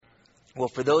Well,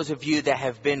 for those of you that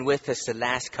have been with us the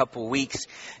last couple weeks,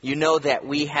 you know that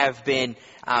we have been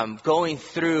going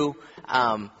through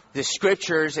the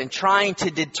scriptures and trying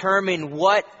to determine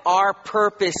what our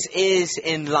purpose is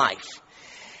in life.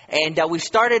 And we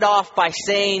started off by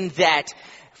saying that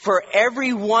for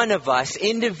every one of us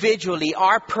individually,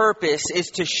 our purpose is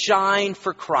to shine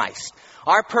for Christ.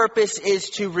 Our purpose is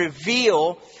to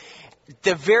reveal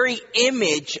the very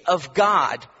image of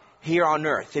God here on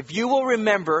earth. If you will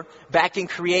remember, back in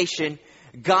creation,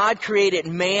 God created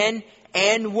man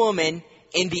and woman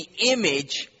in the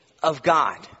image of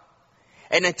God.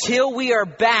 And until we are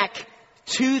back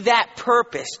to that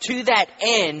purpose, to that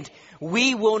end,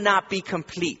 we will not be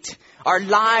complete. Our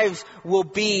lives will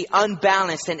be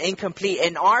unbalanced and incomplete.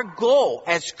 And our goal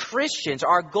as Christians,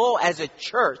 our goal as a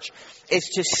church, is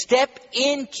to step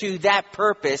into that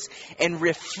purpose and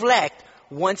reflect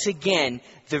once again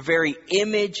the very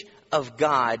image of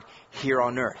God here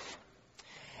on earth.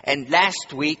 And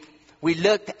last week, we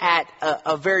looked at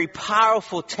a very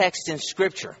powerful text in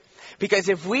Scripture. Because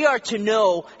if we are to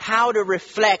know how to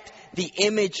reflect the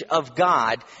image of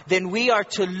God, then we are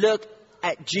to look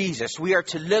at Jesus. We are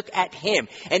to look at Him.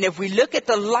 And if we look at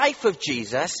the life of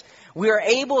Jesus, we are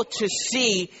able to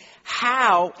see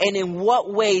how and in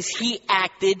what ways He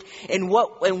acted and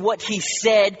what He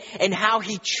said and how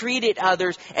He treated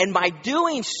others. And by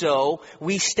doing so,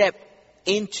 we step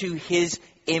into His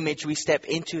image. We step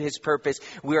into His purpose.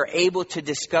 We are able to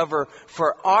discover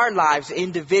for our lives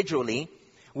individually,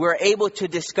 we're able to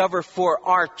discover for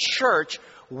our church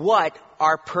what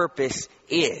our purpose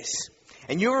is.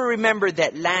 And you will remember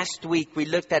that last week we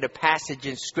looked at a passage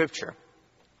in Scripture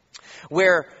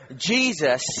where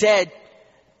Jesus said,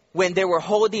 when they were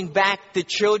holding back the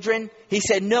children, He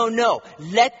said, no,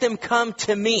 let them come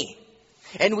to me.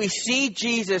 And we see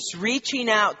Jesus reaching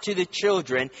out to the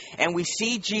children, and we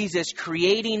see Jesus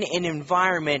creating an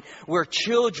environment where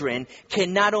children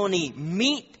can not only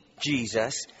meet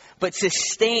Jesus, but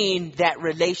sustain that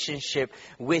relationship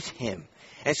with Him.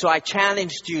 And so I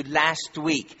challenged you last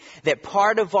week that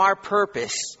part of our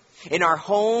purpose in our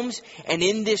homes and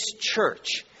in this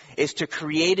church is to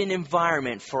create an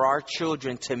environment for our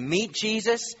children to meet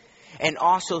Jesus and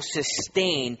also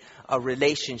sustain a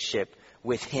relationship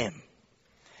with Him.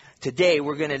 Today,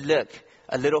 we're going to look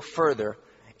a little further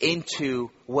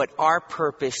into what our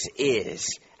purpose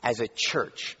is as a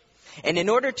church. And in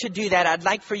order to do that, I'd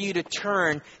like for you to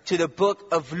turn to the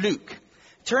book of Luke.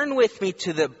 Turn with me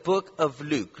to the book of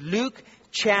Luke. Luke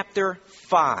chapter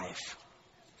 5.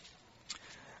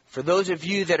 For those of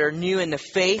you that are new in the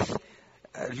faith,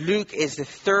 Luke is the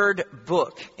third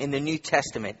book in the New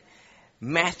Testament.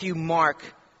 Matthew, Mark,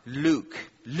 Luke.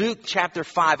 Luke chapter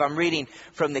 5. I'm reading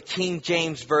from the King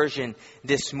James Version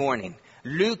this morning.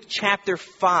 Luke chapter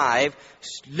 5,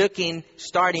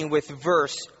 starting with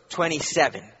verse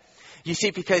 27. You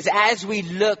see, because as we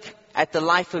look at the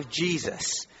life of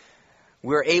Jesus,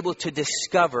 we're able to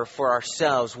discover for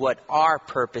ourselves what our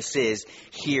purpose is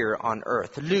here on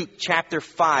earth. Luke chapter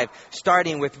 5,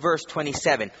 starting with verse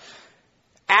 27.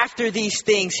 After these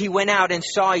things, he went out and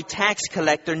saw a tax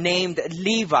collector named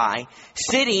Levi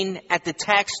sitting at the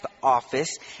tax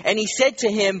office. And he said to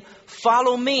him,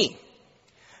 "Follow me."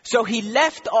 So he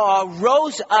left all,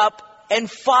 rose up,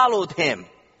 and followed him.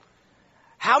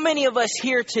 How many of us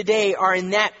here today are in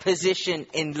that position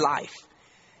in life?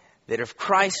 That if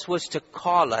Christ was to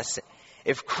call us,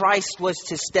 if Christ was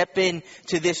to step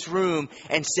into this room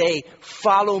and say,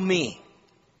 "Follow me,"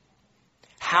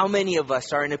 how many of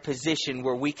us are in a position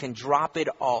where we can drop it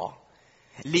all,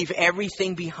 leave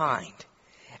everything behind,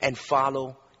 and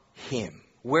follow Him?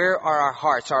 Where are our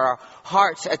hearts? Are our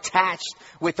hearts attached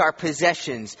with our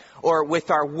possessions or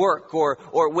with our work or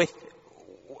with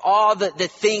all the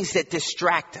things that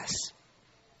distract us?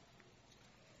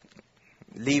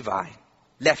 Levi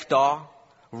left all,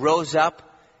 rose up,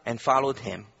 and followed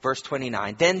him. Verse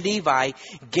 29. Then Levi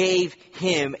gave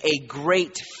him a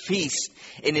great feast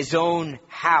in his own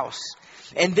house.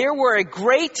 And there were a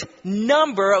great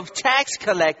number of tax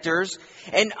collectors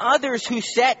and others who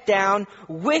sat down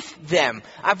with them.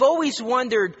 I've always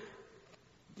wondered,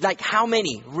 how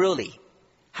many really?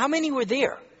 How many were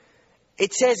there?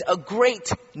 It says a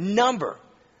great number.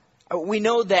 We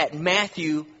know that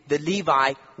Matthew, the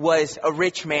Levi, was a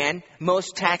rich man.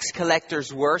 Most tax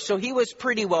collectors were. So he was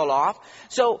pretty well off.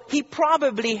 So he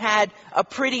probably had a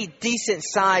pretty decent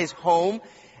sized home.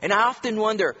 And I often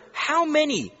wonder, how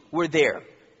many were there?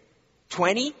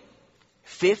 20?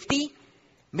 50?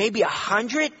 Maybe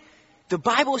 100? The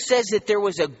Bible says that there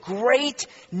was a great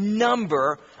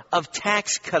number of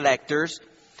tax collectors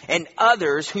and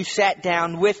others who sat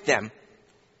down with them.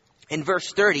 In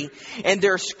verse 30, and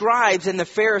their scribes and the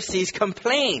Pharisees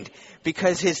complained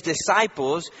because his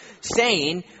disciples,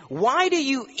 saying, why do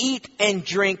you eat and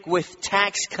drink with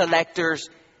tax collectors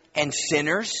and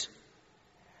sinners?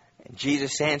 And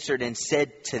Jesus answered and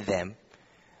said to them,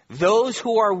 those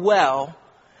who are well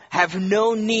have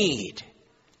no need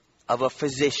of a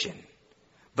physician,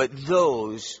 but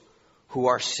those who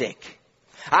are sick.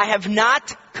 I have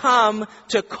not come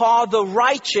to call the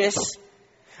righteous,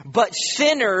 but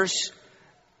sinners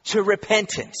to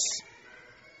repentance.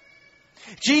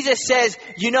 Jesus says,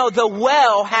 the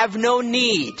well have no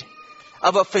need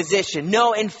of a physician.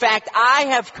 No, in fact, I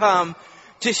have come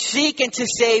to seek and to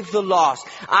save the lost.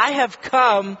 I have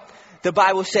come, the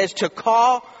Bible says, to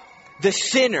call the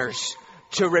sinners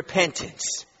to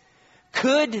repentance.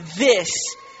 Could this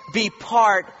be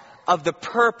part of the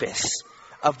purpose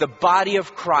of the body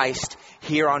of Christ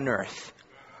here on earth?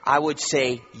 I would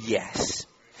say yes.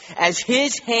 As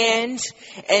his hands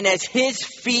and as his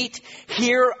feet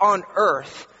here on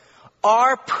earth,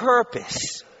 our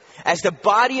purpose as the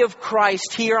body of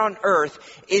Christ here on earth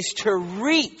is to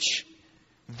reach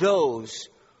those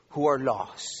who are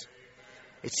lost.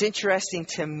 It's interesting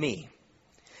to me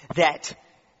that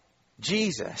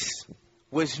Jesus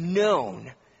was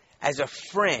known as a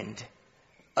friend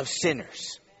of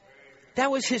sinners.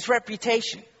 That was his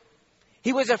reputation.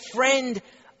 He was a friend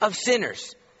of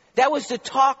sinners. That was the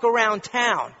talk around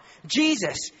town.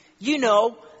 Jesus,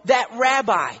 that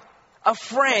rabbi, a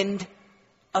friend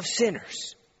of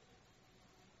sinners.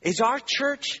 Is our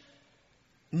church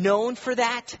known for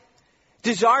that?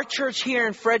 Does our church here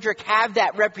in Frederick have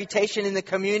that reputation in the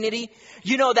community?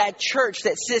 That church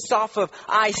that sits off of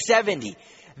I-70.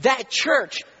 That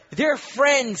church, they're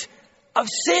friends of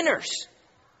sinners.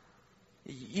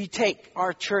 You take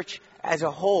our church as a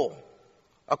whole,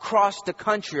 across the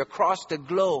country, across the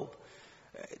globe,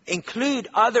 include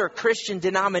other Christian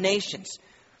denominations.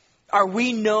 Are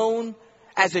we known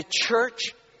as a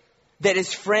church that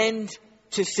is friend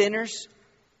to sinners?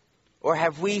 Or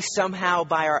have we somehow,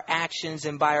 by our actions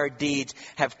and by our deeds,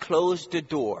 have closed the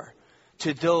door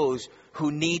to those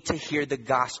who need to hear the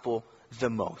gospel the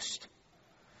most?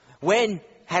 When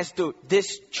has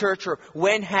this church, or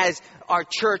when has our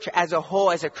church as a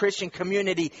whole, as a Christian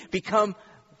community, become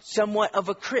somewhat of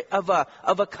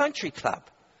a country club?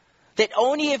 That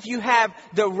only if you have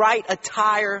the right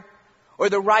attire, or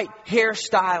the right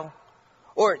hairstyle,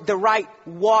 or the right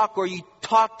walk, or you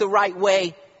talk the right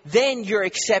way, then you're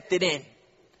accepted in.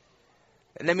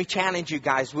 And let me challenge you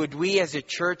guys. Would we as a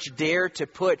church dare to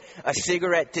put a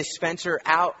cigarette dispenser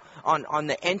out on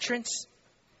the entrance?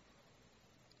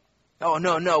 Oh,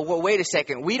 no. Well, wait a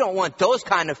second. We don't want those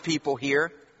kind of people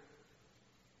here.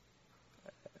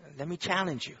 Let me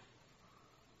challenge you.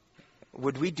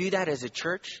 Would we do that as a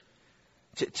church?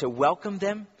 To welcome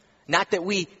them? Not that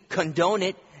we condone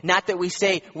it. Not that we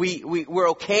say we're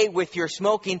okay with your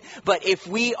smoking. But if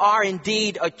we are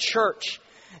indeed a church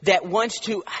that wants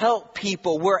to help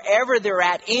people wherever they're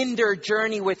at in their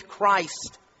journey with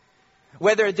Christ,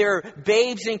 whether they're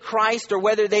babes in Christ or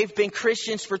whether they've been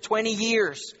Christians for 20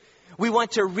 years, we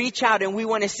want to reach out and we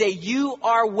want to say, you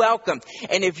are welcome.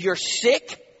 And if you're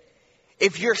sick,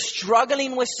 if you're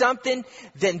struggling with something,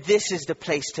 then this is the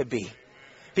place to be.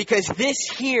 Because this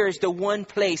here is the one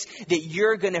place that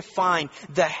you're going to find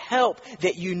the help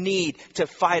that you need to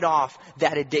fight off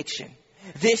that addiction.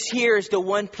 This here is the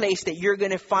one place that you're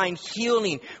going to find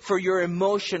healing for your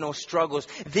emotional struggles.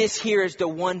 This here is the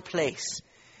one place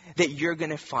that you're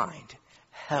going to find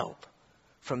help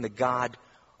from the God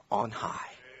on high.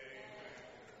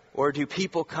 Or do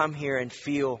people come here and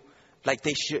feel like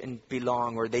they shouldn't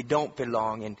belong or they don't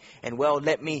belong? And well,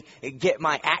 let me get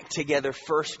my act together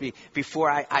first before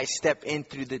I step in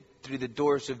through the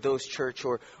doors of those church.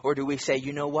 Or do we say,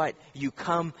 you know what? You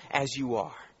come as you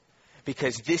are.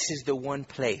 Because this is the one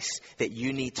place that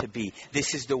you need to be.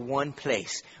 This is the one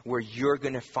place where you're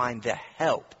going to find the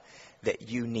help that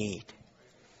you need.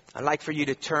 I'd like for you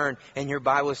to turn in your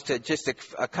Bibles to just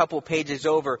a couple pages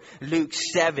over Luke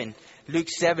 7. Luke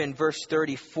 7 verse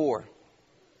 34.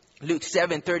 Luke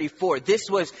 7:34. This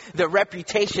was the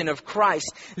reputation of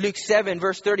Christ. Luke 7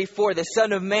 verse 34. The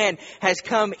Son of Man has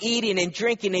come eating and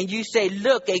drinking, and you say,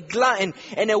 look, a glutton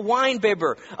and a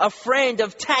winebibber, a friend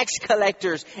of tax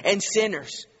collectors and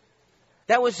sinners.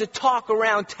 That was the talk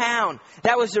around town.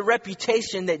 That was the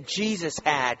reputation that Jesus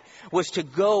had, was to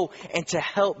go and to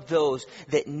help those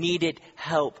that needed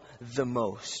help the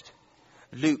most.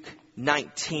 Luke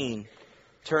 19.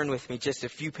 Turn with me just a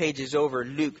few pages over,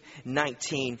 Luke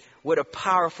 19. What a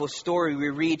powerful story we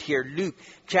read here. Luke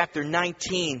chapter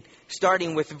 19,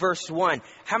 starting with verse 1.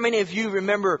 How many of you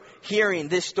remember hearing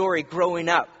this story growing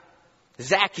up?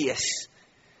 Zacchaeus.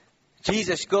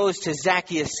 Jesus goes to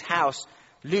Zacchaeus' house.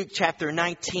 Luke chapter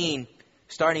 19,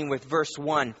 starting with verse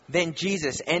 1. Then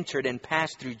Jesus entered and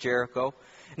passed through Jericho.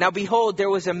 Now behold, there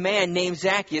was a man named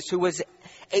Zacchaeus who was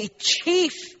a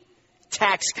chief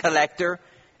tax collector,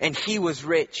 and he was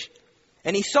rich.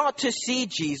 And he sought to see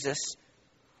Jesus,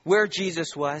 where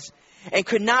Jesus was, and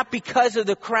could not because of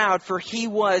the crowd, for he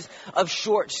was of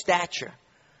short stature.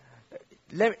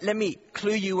 Let me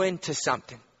clue you into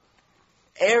something.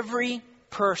 Every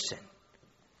person,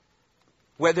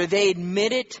 whether they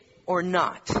admit it or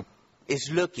not, is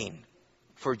looking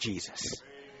for Jesus.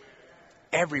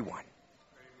 Everyone.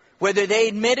 Whether they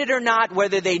admit it or not,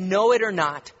 whether they know it or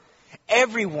not,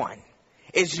 everyone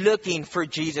is looking for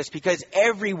Jesus, because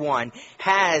everyone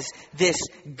has this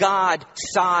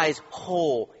God-sized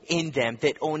hole in them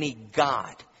that only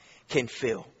God can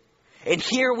fill. And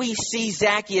here we see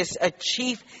Zacchaeus, a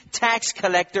chief tax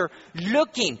collector,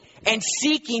 looking and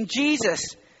seeking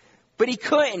Jesus. But he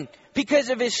couldn't because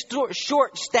of his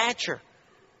short stature.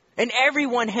 And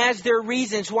everyone has their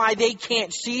reasons why they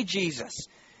can't see Jesus.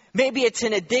 Maybe it's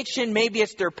an addiction. Maybe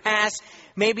it's their past.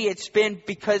 Maybe it's been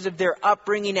because of their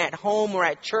upbringing at home or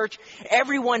at church.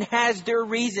 Everyone has their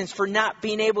reasons for not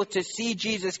being able to see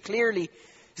Jesus clearly.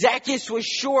 Zacchaeus was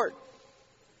short.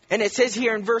 And it says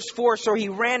here in verse 4, so he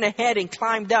ran ahead and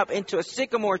climbed up into a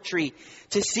sycamore tree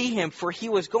to see him, for he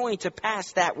was going to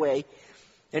pass that way.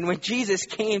 And when Jesus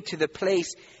came to the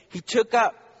place, he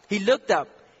looked up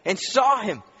and saw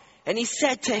him. And he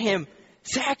said to him,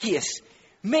 Zacchaeus,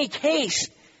 make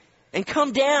haste and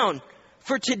come down,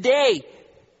 for today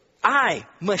I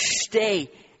must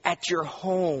stay at your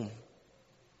home.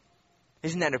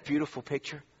 Isn't that a beautiful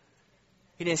picture?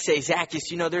 He didn't say, Zacchaeus,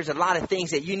 there's a lot of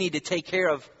things that you need to take care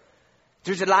of.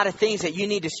 There's a lot of things that you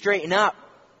need to straighten up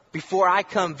before I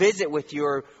come visit with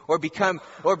you or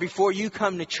before you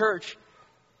come to church.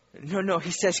 No, he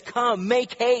says, come,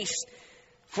 make haste,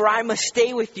 for I must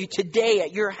stay with you today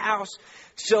at your house.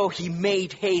 So he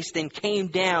made haste and came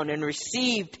down and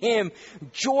received him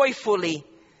joyfully.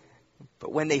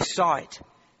 But when they saw it,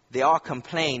 they all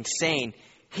complained, saying,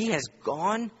 he has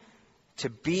gone to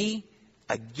be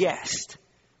a guest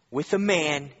with a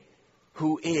man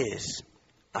who is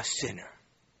a sinner.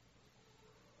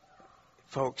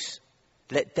 Folks,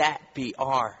 let that be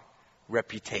our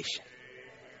reputation.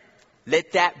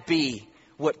 Let that be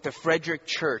what the Frederick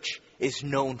Church is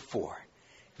known for.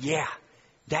 Yeah,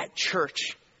 that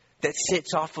church that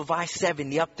sits off of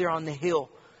I-70 up there on the hill.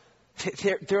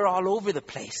 They're all over the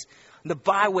place. The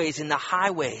byways and the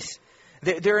highways.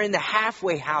 They're in the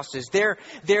halfway houses. They're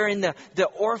in the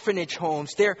orphanage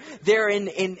homes. They're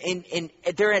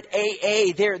at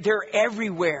AA. They're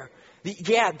everywhere.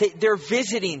 Yeah, they're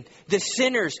visiting the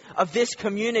sinners of this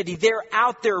community. They're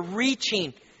out there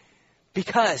reaching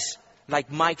because,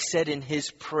 like Mike said in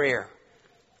his prayer,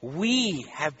 we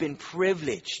have been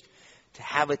privileged to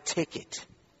have a ticket,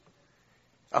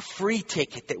 a free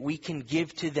ticket that we can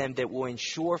give to them that will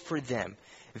ensure for them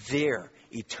their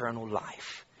eternal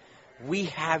life. We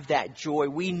have that joy.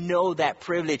 We know that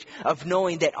privilege of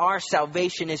knowing that our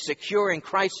salvation is secure in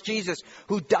Christ Jesus,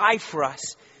 who died for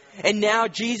us. And now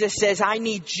Jesus says, I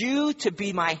need you to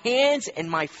be my hands and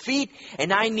my feet,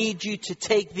 and I need you to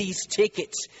take these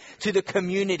tickets to the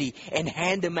community and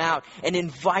hand them out and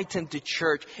invite them to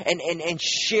church and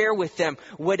share with them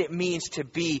what it means to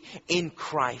be in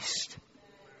Christ.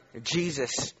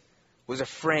 Jesus was a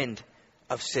friend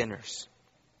of sinners.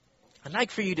 I'd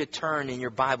like for you to turn in your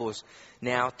Bibles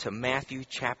now to Matthew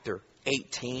chapter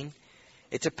 18.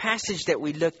 It's a passage that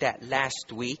we looked at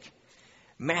last week.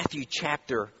 Matthew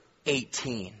chapter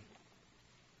 18.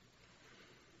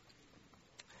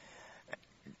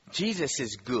 Jesus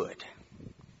is good.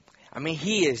 I mean,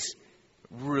 he is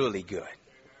really good.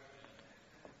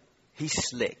 He's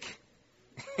slick.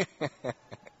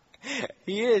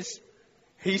 He is.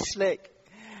 He's slick.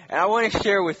 And I want to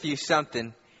share with you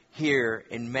something here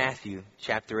in Matthew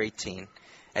chapter 18.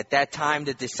 At that time,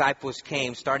 the disciples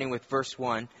came, starting with verse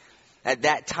 1. At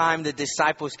that time, the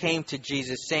disciples came to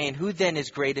Jesus saying, who then is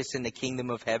greatest in the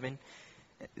kingdom of heaven?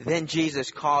 Then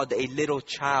Jesus called a little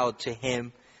child to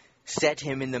him, set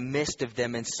him in the midst of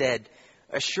them and said,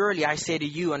 surely I say to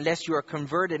you, unless you are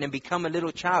converted and become a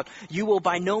little child, you will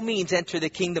by no means enter the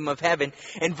kingdom of heaven.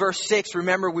 And verse 6,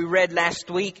 remember we read last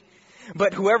week,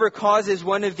 but whoever causes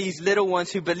one of these little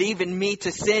ones who believe in me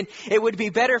to sin, it would be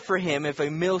better for him if a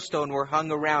millstone were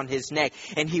hung around his neck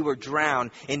and he were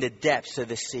drowned in the depths of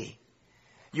the sea.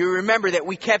 You remember that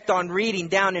we kept on reading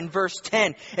down in verse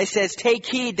 10. It says, take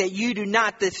heed that you do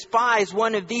not despise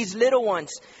one of these little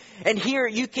ones. And here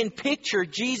you can picture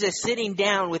Jesus sitting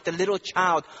down with the little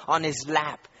child on his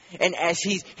lap. And as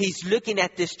he's looking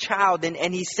at this child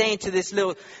and he's saying to this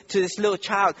little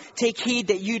child, take heed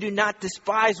that you do not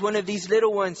despise one of these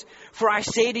little ones. For I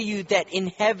say to you that in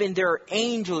heaven there are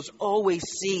angels always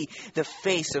see the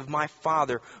face of my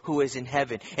Father who is in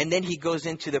heaven. And then he goes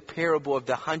into the parable of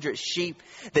the 100 sheep,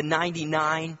 the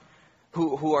 99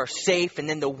 who are safe, and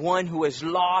then the one who is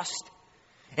lost.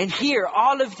 And here,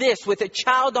 all of this with a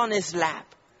child on his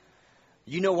lap.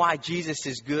 You know why Jesus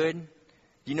is good?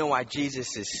 You know why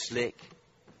Jesus is slick?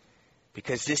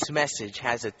 Because this message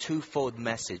has a twofold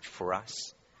message for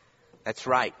us. That's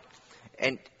right.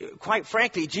 And quite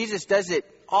frankly, Jesus does it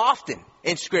often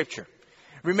in Scripture.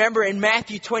 Remember in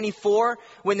Matthew 24,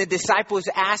 when the disciples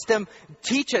asked him,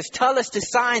 teach us, tell us the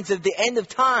signs of the end of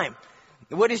time.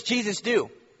 What does Jesus do?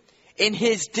 In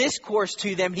his discourse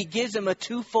to them, he gives them a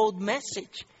twofold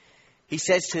message. He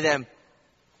says to them,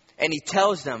 and he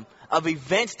tells them of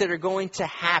events that are going to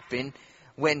happen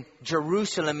when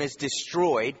Jerusalem is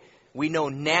destroyed. We know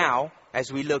now,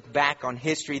 as we look back on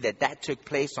history, that took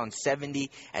place at 70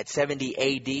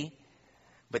 AD.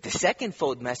 But the second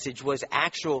fold message was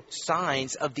actual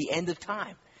signs of the end of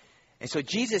time. And so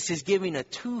Jesus is giving a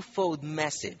twofold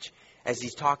message as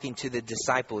he's talking to the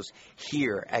disciples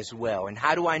here as well. And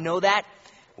how do I know that?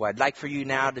 Well, I'd like for you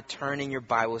now to turn in your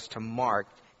Bibles to Mark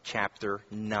chapter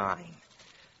 9.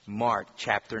 Mark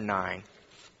chapter 9.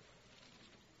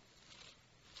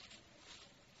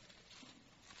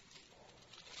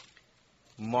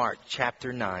 Mark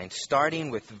chapter 9, starting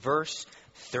with verse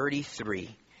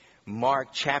 33. Mark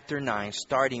chapter 9,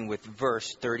 starting with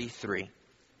verse 33.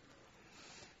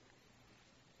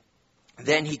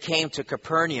 Then he came to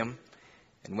Capernaum,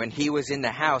 and when he was in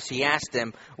the house, he asked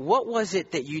them, what was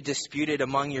it that you disputed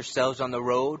among yourselves on the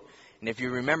road? And if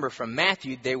you remember from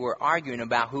Matthew, they were arguing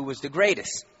about who was the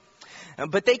greatest.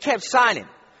 But they kept silent,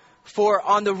 for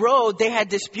on the road they had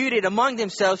disputed among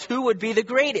themselves who would be the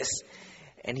greatest.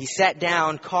 And he sat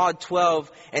down, called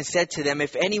 12, and said to them,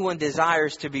 if anyone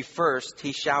desires to be first,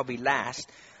 he shall be last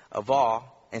of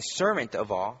all and servant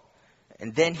of all.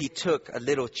 And then he took a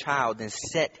little child and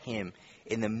set him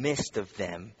in the midst of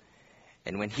them.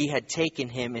 And when he had taken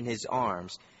him in his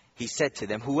arms, he said to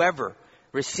them, whoever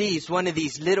receives one of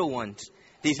these little ones,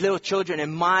 these little children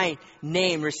in my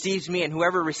name receives me, and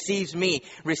whoever receives me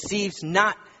receives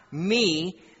not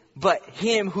me, but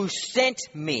him who sent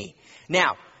me.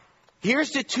 Now,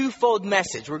 here's the twofold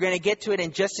message. We're going to get to it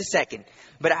in just a second.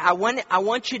 But I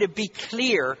want you to be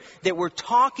clear that we're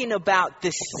talking about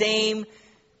the same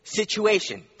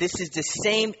situation. This is the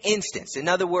same instance. In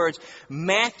other words,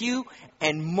 Matthew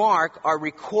and Mark are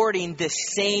recording the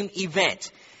same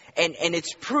event. And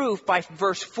it's proof by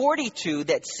verse 42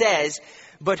 that says,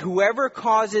 but whoever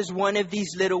causes one of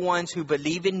these little ones who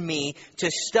believe in me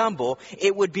to stumble,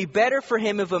 it would be better for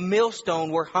him if a millstone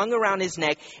were hung around his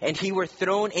neck and he were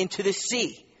thrown into the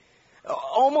sea.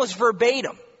 Almost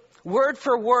verbatim, word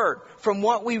for word from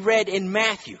what we read in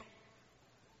Matthew.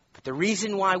 But the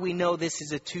reason why we know this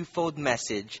is a twofold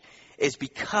message is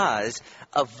because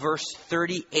of verse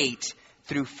 38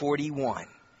 through 41.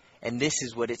 And this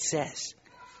is what it says.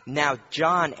 Now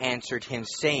John answered him,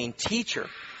 saying, Teacher,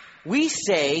 we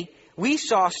say we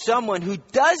saw someone who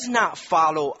does not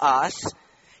follow us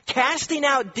casting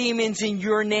out demons in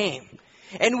your name.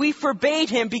 And we forbade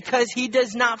him because he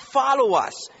does not follow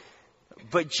us.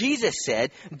 But Jesus said,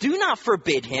 do not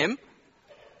forbid him,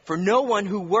 for no one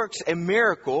who works a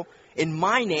miracle in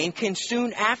my name can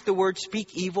soon afterwards speak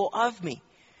evil of me.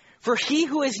 For he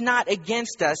who is not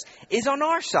against us is on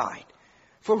our side.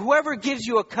 For whoever gives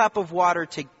you a cup of water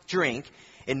to drink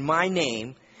in my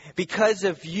name, because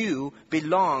of you,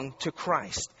 belong to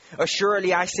Christ.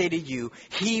 Assuredly, I say to you,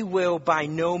 he will by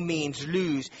no means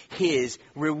lose his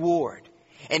reward.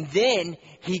 And then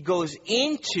he goes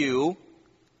into,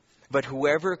 but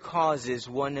whoever causes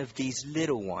one of these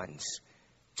little ones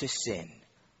to sin,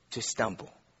 to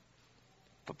stumble.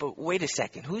 But wait a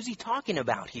second, who's he talking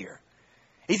about here?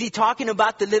 Is he talking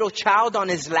about the little child on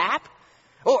his lap?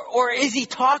 Or is he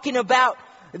talking about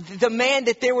the man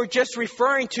that they were just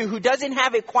referring to who doesn't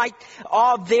have it quite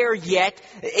all there yet?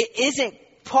 It isn't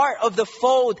part of the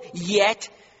fold yet.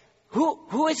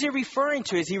 Who is he referring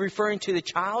to? Is he referring to the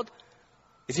child?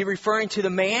 Is he referring to the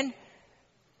man?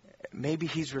 Maybe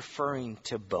he's referring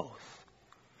to both.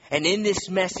 And in this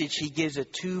message, he gives a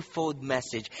twofold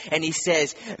message. And he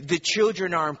says, the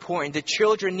children are important. The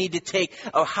children need to take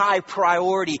a high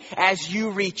priority as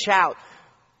you reach out.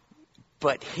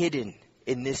 But hidden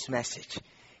in this message,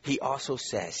 he also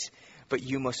says, but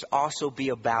you must also be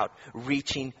about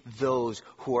reaching those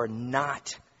who are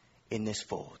not in this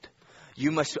fold.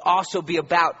 You must also be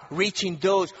about reaching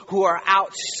those who are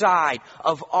outside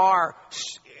of our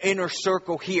inner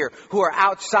circle here, who are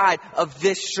outside of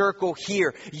this circle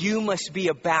here. You must be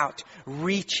about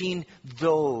reaching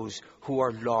those who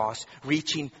are lost,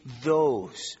 reaching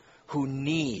those who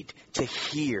need to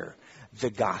hear the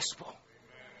gospel.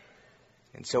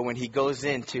 And so when he goes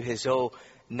into his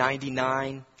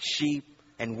 99 sheep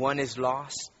and one is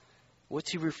lost,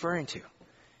 what's he referring to?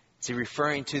 Is he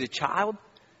referring to the child,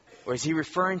 or is he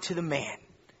referring to the man,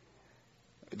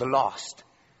 the lost?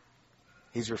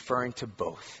 He's referring to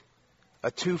both.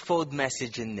 A twofold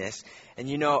message in this. And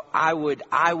you know, I would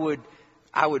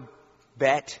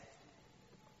bet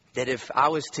that if I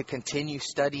was to continue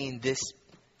studying this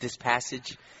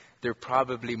passage, there are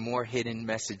probably more hidden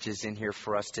messages in here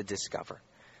for us to discover.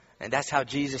 And that's how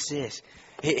Jesus is.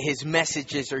 His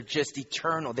messages are just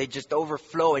eternal. They just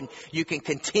overflow, and you can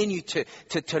continue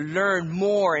to learn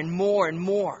more and more and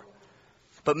more.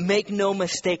 But make no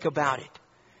mistake about it.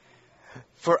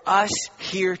 For us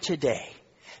here today,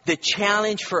 the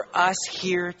challenge for us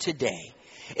here today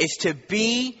is to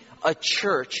be a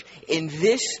church in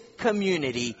this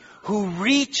community who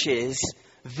reaches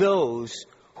those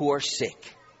who are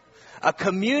sick. A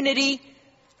community,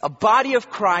 a body of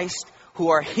Christ, who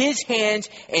are His hands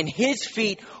and His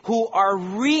feet, who are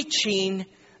reaching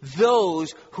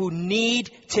those who need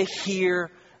to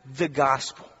hear the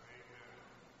gospel.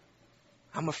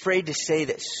 I'm afraid to say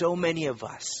that so many of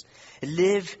us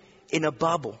live in a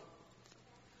bubble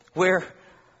where,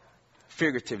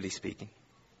 figuratively speaking,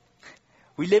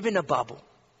 we live in a bubble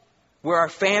where our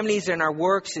families and our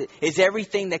works is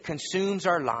everything that consumes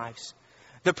our lives.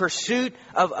 The pursuit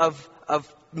of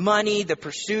money, the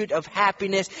pursuit of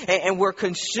happiness, and we're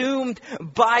consumed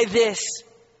by this.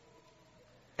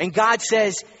 And God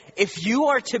says, if you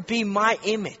are to be my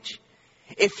image,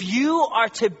 if you are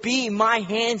to be my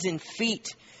hands and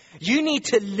feet, you need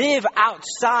to live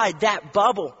outside that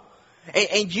bubble.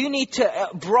 And you need to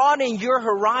broaden your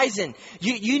horizon.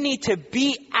 You need to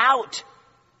be out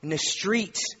in the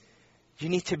streets. You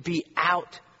need to be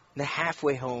out in the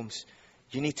halfway homes.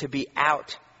 You need to be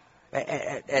out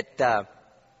at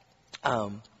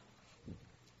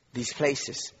these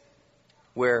places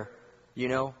where, you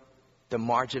know, the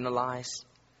marginalized,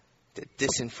 the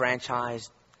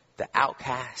disenfranchised, the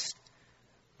outcast,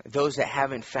 those that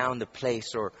haven't found a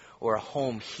place or a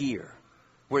home here,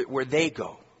 where they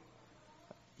go.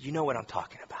 You know what I'm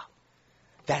talking about.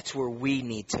 That's where we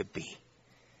need to be.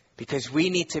 Because we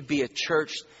need to be a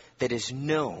church that is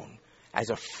known as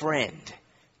a friend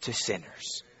to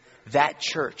sinners. That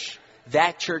church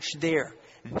there,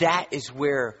 that is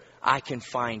where I can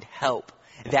find help.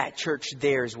 That church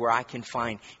there is where I can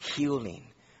find healing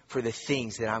for the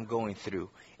things that I'm going through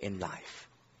in life.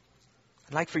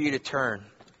 I'd like for you to turn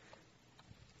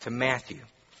to Matthew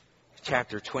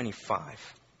chapter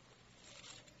 25.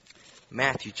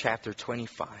 Matthew chapter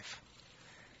 25.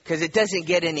 Because it doesn't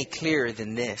get any clearer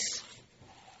than this.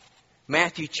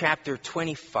 Matthew chapter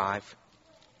 25,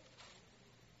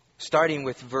 starting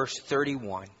with verse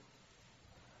 31.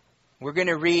 We're going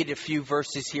to read a few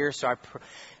verses here, so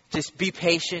just be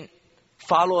patient.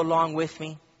 Follow along with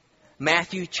me.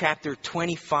 Matthew chapter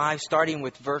 25, starting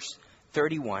with verse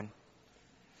 31.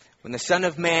 When the Son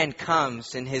of Man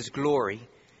comes in His glory,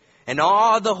 and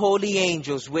all the holy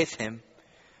angels with Him,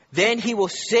 then He will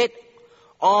sit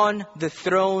on the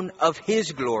throne of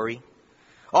His glory.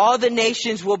 All the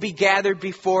nations will be gathered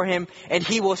before Him, and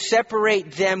He will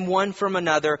separate them one from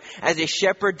another, as a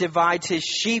shepherd divides his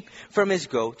sheep from his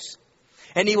goats.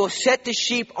 And He will set the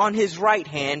sheep on His right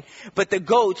hand, but the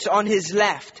goats on His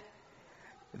left.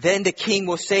 Then the King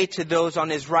will say to those on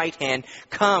His right hand,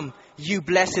 "Come, you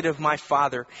blessed of my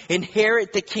Father,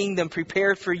 inherit the kingdom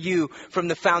prepared for you from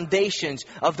the foundations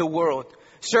of the world."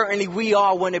 Certainly we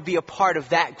all want to be a part of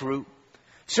that group.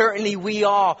 Certainly we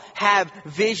all have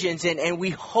visions, and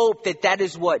we hope that that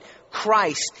is what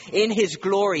Christ in His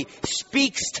glory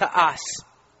speaks to us.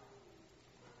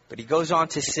 But He goes on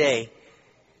to say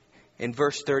in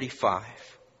verse 35,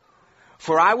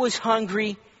 "For I was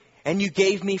hungry and you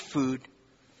gave me food.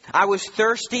 I was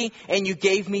thirsty and you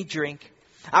gave me drink.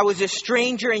 I was a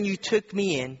stranger and you took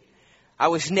me in. I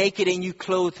was naked and you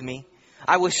clothed me.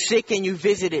 I was sick and you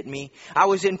visited me. I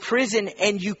was in prison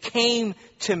and you came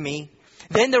to me."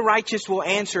 Then the righteous will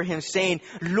answer Him, saying,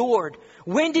 "Lord,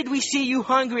 when did we see you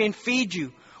hungry and feed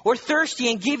you, or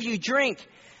thirsty and give you drink?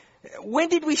 When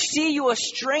did we see you a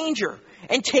stranger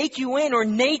and take you in, or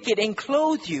naked and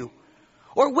clothe you?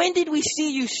 Or when did we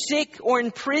see you sick or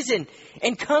in prison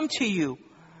and come to you?"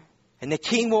 And the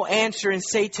King will answer and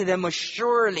say to them,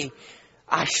 "Assuredly,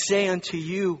 I say unto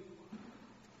you,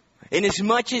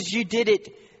 inasmuch as you did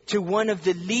it to one of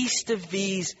the least of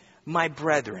these, my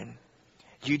brethren,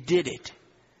 you did it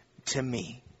to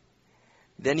me.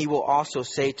 Then he will also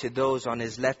say to those on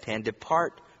his left hand,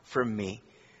 depart from me,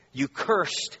 you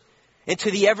cursed,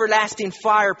 into the everlasting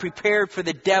fire prepared for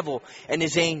the devil and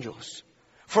his angels.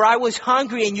 For I was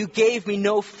hungry and you gave me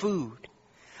no food.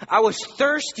 I was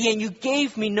thirsty and you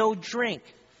gave me no drink.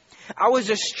 I was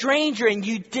a stranger and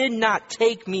you did not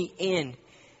take me in.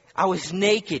 I was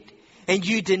naked and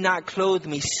you did not clothe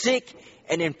me, sick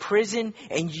and in prison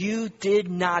and you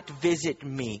did not visit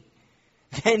me.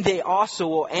 Then they also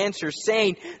will answer,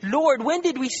 saying, Lord, when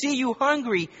did we see you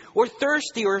hungry or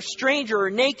thirsty or a stranger or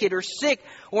naked or sick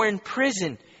or in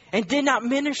prison and did not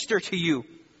minister to you?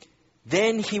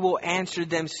 Then he will answer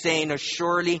them, saying,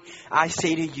 assuredly, I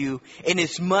say to you,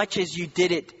 inasmuch as you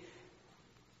did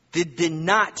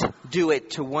not do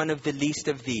it to one of the least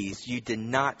of these, you did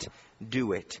not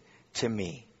do it to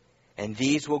me. And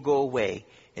these will go away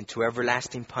into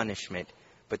everlasting punishment,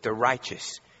 but the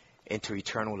righteous into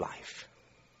eternal life.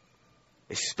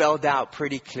 It's spelled out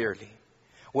pretty clearly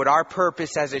what our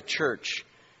purpose as a church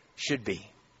should be.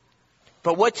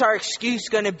 But what's our excuse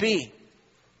going to be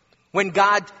when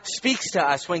God speaks to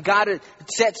us, when God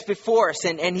sets before us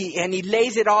and he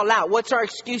lays it all out? What's our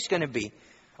excuse going to be?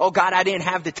 Oh, God, I didn't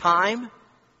have the time.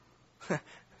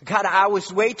 God, I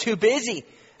was way too busy.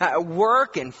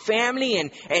 Work and family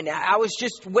and I was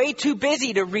just way too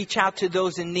busy to reach out to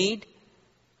those in need.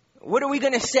 What are we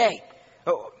going to say?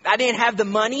 Oh, I didn't have the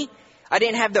money. I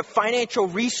didn't have the financial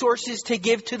resources to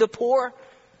give to the poor.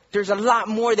 There's a lot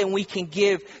more than we can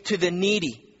give to the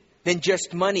needy than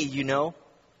just money, you know.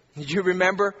 Did you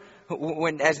remember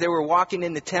when, as they were walking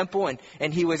in the temple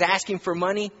and he was asking for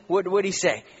money? What did he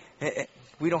say?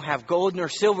 We don't have gold nor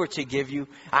silver to give you.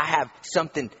 I have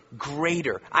something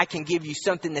greater. I can give you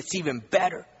something that's even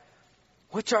better.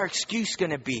 What's our excuse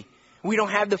going to be? We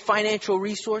don't have the financial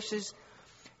resources.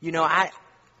 You know, I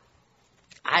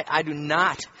do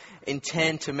not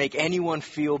intend to make anyone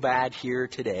feel bad here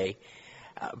today.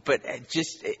 But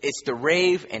it's the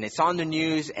rave and it's on the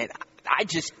news and I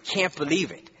just can't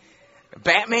believe it.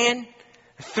 Batman,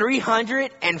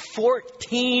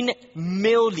 $314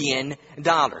 million.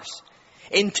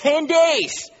 In 10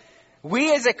 days,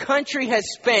 we as a country has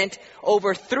spent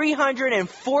over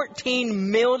 $314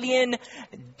 million.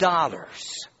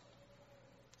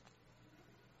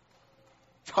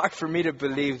 It's hard for me to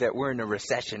believe that we're in a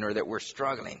recession or that we're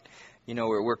struggling. You know,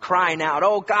 we're crying out,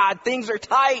 oh God, things are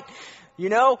tight. You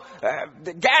know,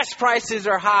 the gas prices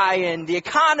are high and the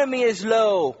economy is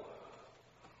low.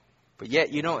 But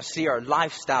yet you don't see our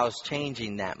lifestyles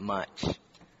changing that much.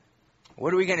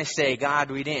 What are we going to say?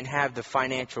 God, we didn't have the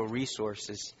financial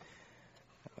resources.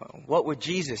 What would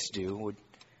Jesus do?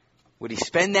 Would he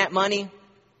spend that money,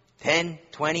 10,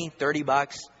 20, 30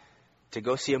 bucks to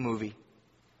go see a movie?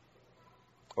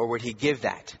 Or would he give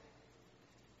that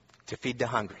to feed the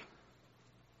hungry?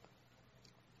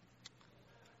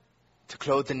 To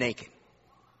clothe the naked?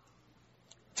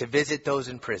 To visit those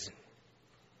in prison?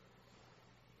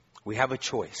 We have a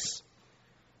choice.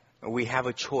 We have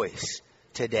a choice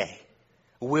today.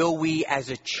 Will we as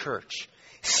a church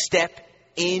step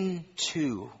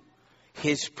into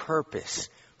his purpose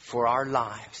for our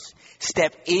lives?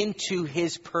 Step into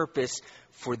his purpose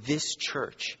for this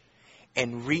church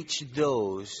and reach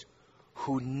those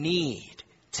who need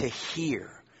to hear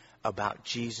about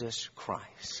Jesus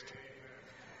Christ.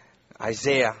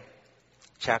 Isaiah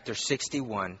chapter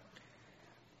 61.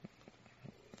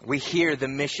 We hear the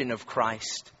mission of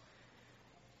Christ,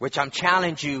 which I'm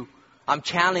challenging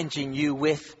you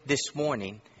with this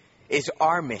morning, is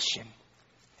our mission.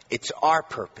 It's our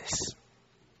purpose.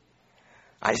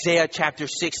 Isaiah chapter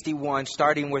 61,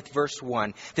 starting with verse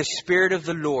 1. The Spirit of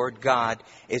the Lord God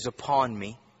is upon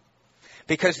me,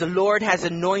 because the Lord has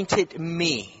anointed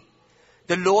me.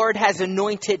 The Lord has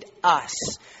anointed us.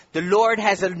 The Lord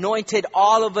has anointed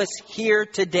all of us here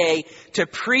today to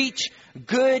preach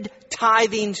good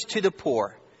tidings to the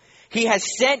poor. He has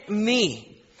sent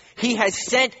me. He has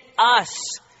sent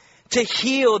us to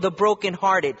heal the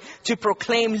brokenhearted, to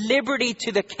proclaim liberty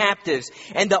to the captives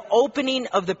and the opening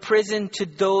of the prison to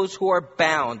those who are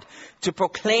bound, to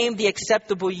proclaim the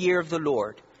acceptable year of the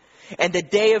Lord and the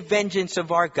day of vengeance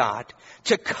of our God,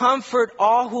 to comfort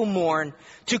all who mourn,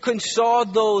 to console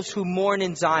those who mourn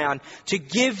in Zion, to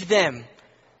give them,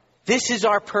 this is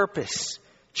our purpose,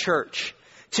 church,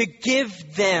 to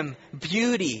give them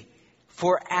beauty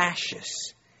for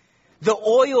ashes, the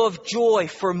oil of joy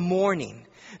for mourning,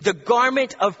 the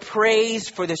garment of praise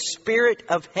for the spirit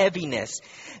of heaviness,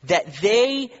 that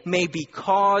they may be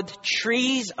called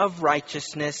trees of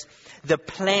righteousness, the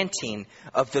planting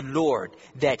of the Lord,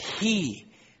 that he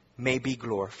may be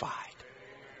glorified.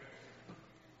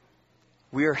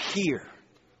 We are here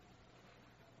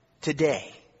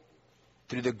today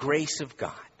through the grace of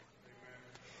God.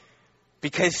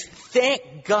 Because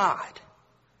thank God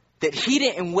that He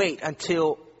didn't wait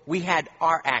until we had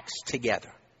our acts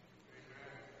together.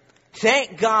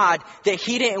 Thank God that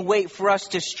He didn't wait for us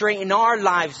to straighten our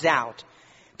lives out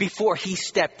before He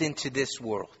stepped into this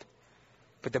world.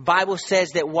 But the Bible says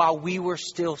that while we were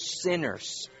still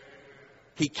sinners,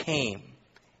 He came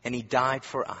and He died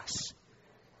for us.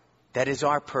 That is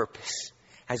our purpose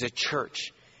as a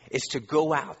church, is to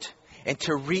go out and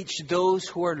to reach those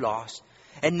who are lost.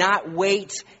 And not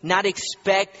wait, not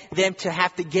expect them to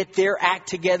have to get their act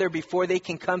together before they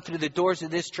can come through the doors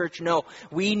of this church. No,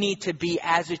 we need to be,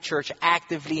 as a church,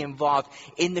 actively involved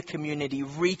in the community,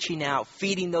 reaching out,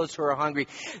 feeding those who are hungry,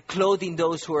 clothing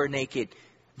those who are naked,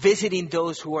 visiting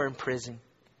those who are in prison,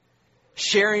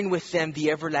 sharing with them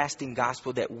the everlasting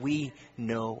gospel that we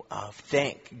know of.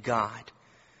 Thank God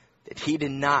that He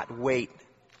did not wait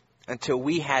until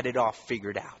we had it all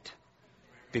figured out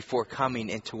before coming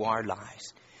into our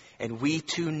lives. And we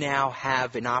too now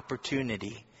have an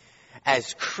opportunity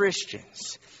as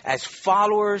Christians, as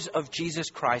followers of Jesus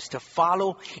Christ, to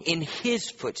follow in His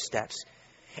footsteps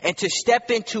and to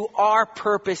step into our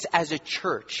purpose as a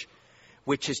church,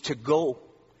 which is to go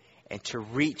and to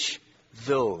reach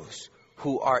those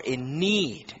who are in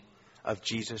need of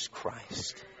Jesus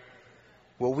Christ.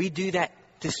 Will we do that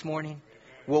this morning?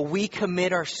 Will we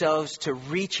commit ourselves to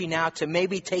reaching out, to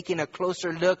maybe taking a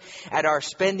closer look at our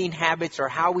spending habits or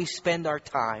how we spend our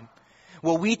time?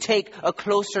 Will we take a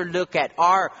closer look at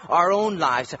our own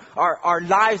lives, our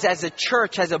lives as a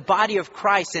church, as a body of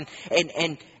Christ,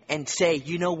 and say,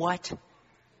 you know what?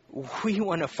 We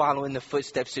want to follow in the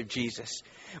footsteps of Jesus.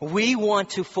 We want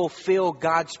to fulfill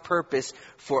God's purpose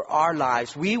for our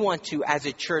lives. We want to, as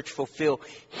a church, fulfill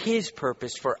His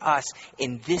purpose for us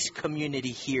in this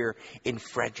community here in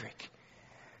Frederick.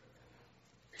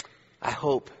 I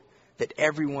hope that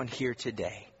everyone here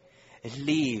today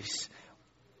leaves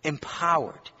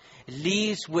empowered,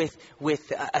 leaves with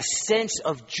a sense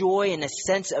of joy and a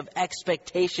sense of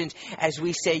expectations as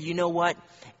we say, you know what?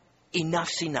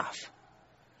 Enough's enough.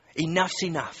 Enough's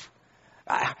enough.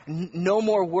 No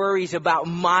more worries about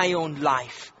my own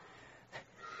life.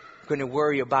 I'm going to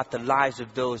worry about the lives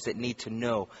of those that need to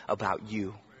know about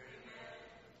you.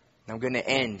 I'm going to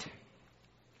end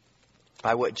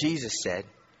by what Jesus said,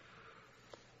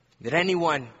 that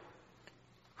anyone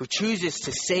who chooses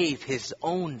to save his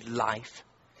own life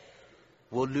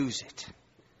will lose it.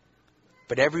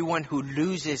 But everyone who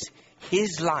loses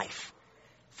his life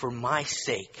for my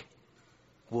sake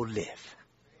will live.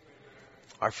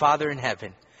 Our Father in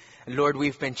heaven, Lord,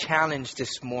 we've been challenged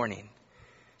this morning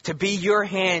to be your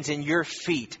hands and your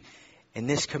feet in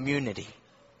this community.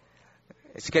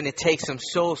 It's going to take some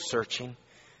soul searching.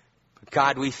 But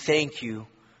God, we thank you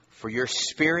for your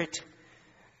Spirit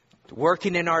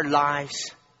working in our lives.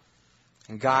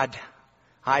 And God,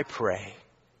 I pray,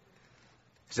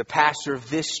 as a pastor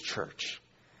of this church,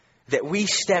 that we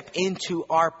step into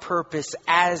our purpose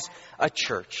as a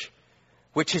church,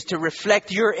 which is to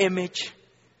reflect your image,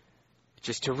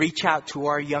 just to reach out to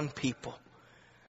our young people,